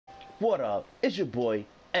What up? It's your boy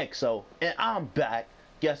EXO, and I'm back.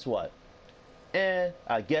 Guess what? And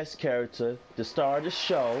our guest character, the star of the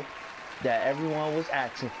show that everyone was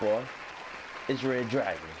asking for, is Red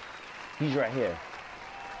Dragon. He's right here.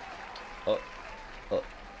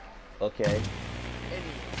 Okay.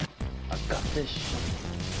 I got this shit.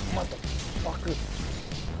 Motherfucker.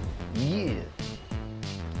 Yeah.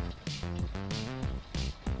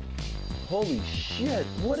 Holy shit,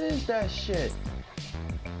 what is that shit?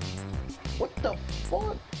 What the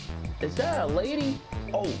fuck? Is that a lady?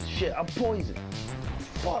 Oh shit, I'm poisoned.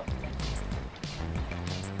 Fuck.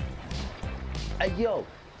 Hey yo,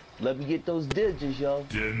 let me get those digits, yo.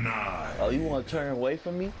 Denied. Oh, you wanna turn away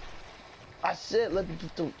from me? I said let me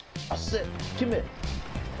get the... I said, come here.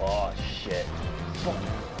 Oh shit. Fuck.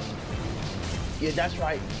 Yeah, that's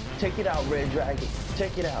right. Take it out, Red Dragon.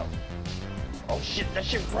 Take it out. Oh shit, that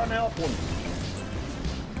shit running up on me.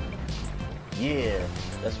 Yeah,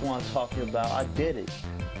 that's what I'm talking about. I did it.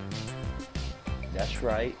 That's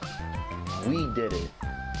right. We did it.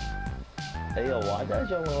 Hey yo, why that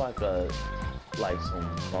jump look like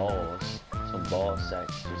some ball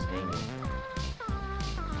sacks just hanging?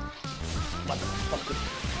 Motherfucker.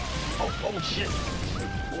 Oh shit.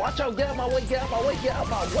 Watch out, get out my way, get out my way, get out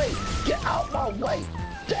my way. Get out my way.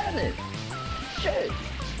 Damn it. Shit.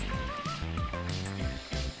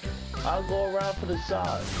 I'll go around for the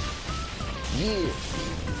side. Yeah,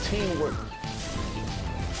 teamwork.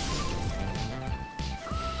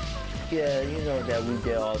 Yeah, you know that we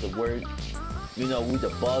did all the work. You know, we the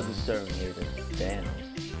bug exterminator. Damn.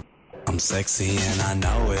 I'm sexy and I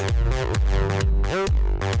know it.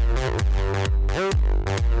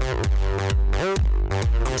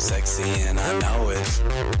 I'm sexy and I know it.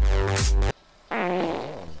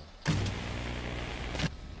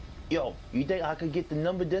 Yo, you think I could get the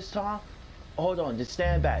number this time? Hold on, just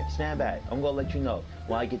stand back, stand back. I'm gonna let you know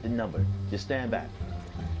when I get the number. Just stand back.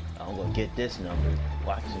 I'm gonna get this number.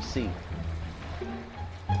 Watch and see.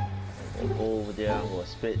 I'm gonna go over there, I'm gonna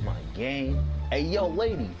spit my game. Hey yo,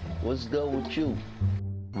 lady, what's good with you?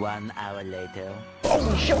 1 hour later.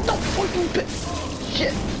 Oh shit, what the fuck you been?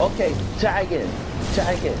 Shit, okay, tag in.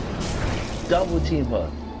 Double team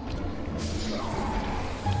her.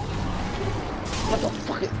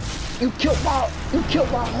 Motherfucker, you killed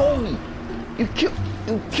my homie. You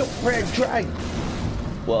killed Red Dragon.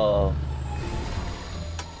 Well,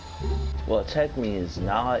 technically it's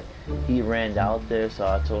not. He ran out there, so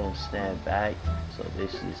I told him to stand back. So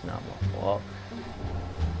this is not my fault.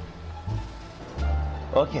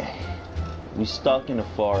 Okay, we stuck in the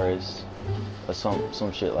forest or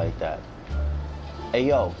some shit like that. Hey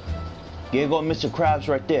yo, there go Mr. Krabs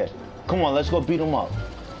right there. Come on, let's go beat him up.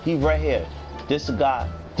 He right here. This the guy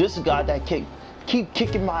that keep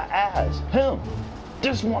kicking my ass. Him.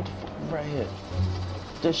 This motherfucker right here.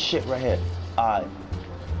 This shit right here. Alright.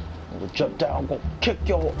 I'm gonna jump down, I'm gonna kick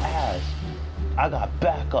your ass. I got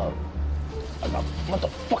backup. I got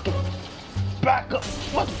motherfucking backup.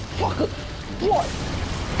 Motherfucker. What?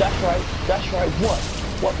 That's right,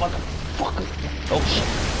 what motherfucker? Oh shit.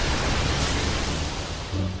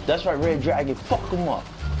 That's right, Red Dragon, fuck him up.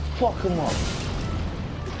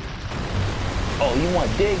 Oh, you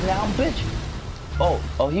want dig now, bitch?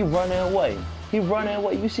 Oh, he running away.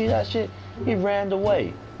 You see that shit? He ran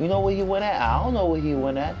away. You know where he went at? I don't know where he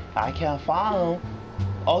went at. I can't find him.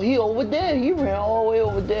 Oh, he over there. He ran all the way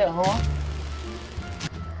over there, huh?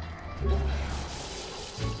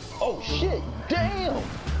 Oh shit, damn!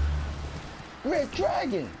 Red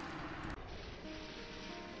Dragon!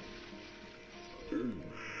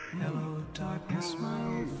 Hello, darkness, my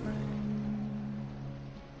old friend.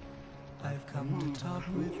 I've come to talk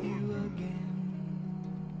with you again.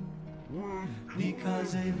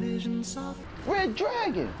 Because a vision soft. Red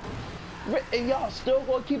Dragon! And y'all still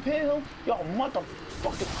gonna keep hitting him? Y'all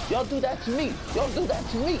motherfucker! Y'all do that to me!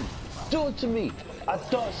 Do it to me! I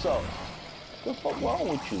thought so. What the fuck wrong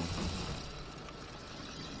with you?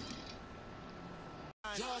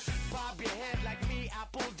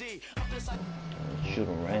 Shoot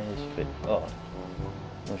him right in his face. Oh. I'm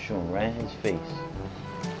gonna shoot him right in his face.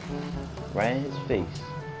 Right.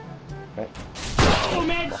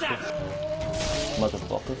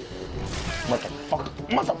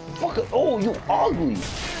 Motherfucker. Oh, you ugly.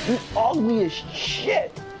 You ugly as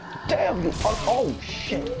shit. Damn, you oh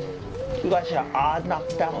shit. You got your eye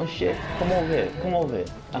knocked out and shit. Come over here.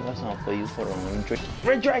 I got something for you. Hold on, let me drink.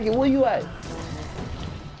 Red Dragon, where you at?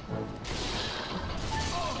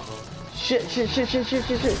 Shit.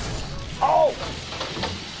 Oh!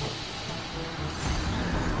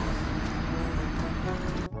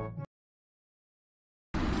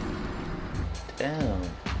 Damn.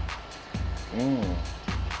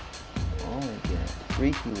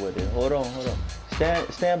 freaky with it. Hold on.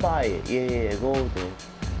 Stand by it. Yeah, go there.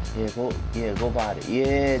 Yeah, go by it.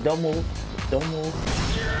 Yeah, don't move. Damn.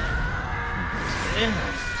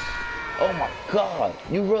 Oh my God.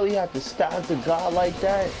 You really have to stab the guy like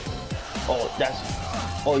that? Oh,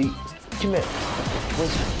 come here.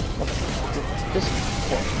 This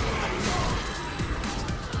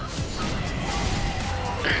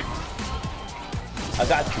I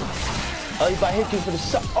got you. Oh, if I hit you for the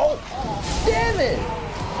side. Oh, damn it.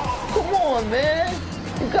 Come on, man.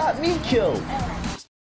 You got me killed.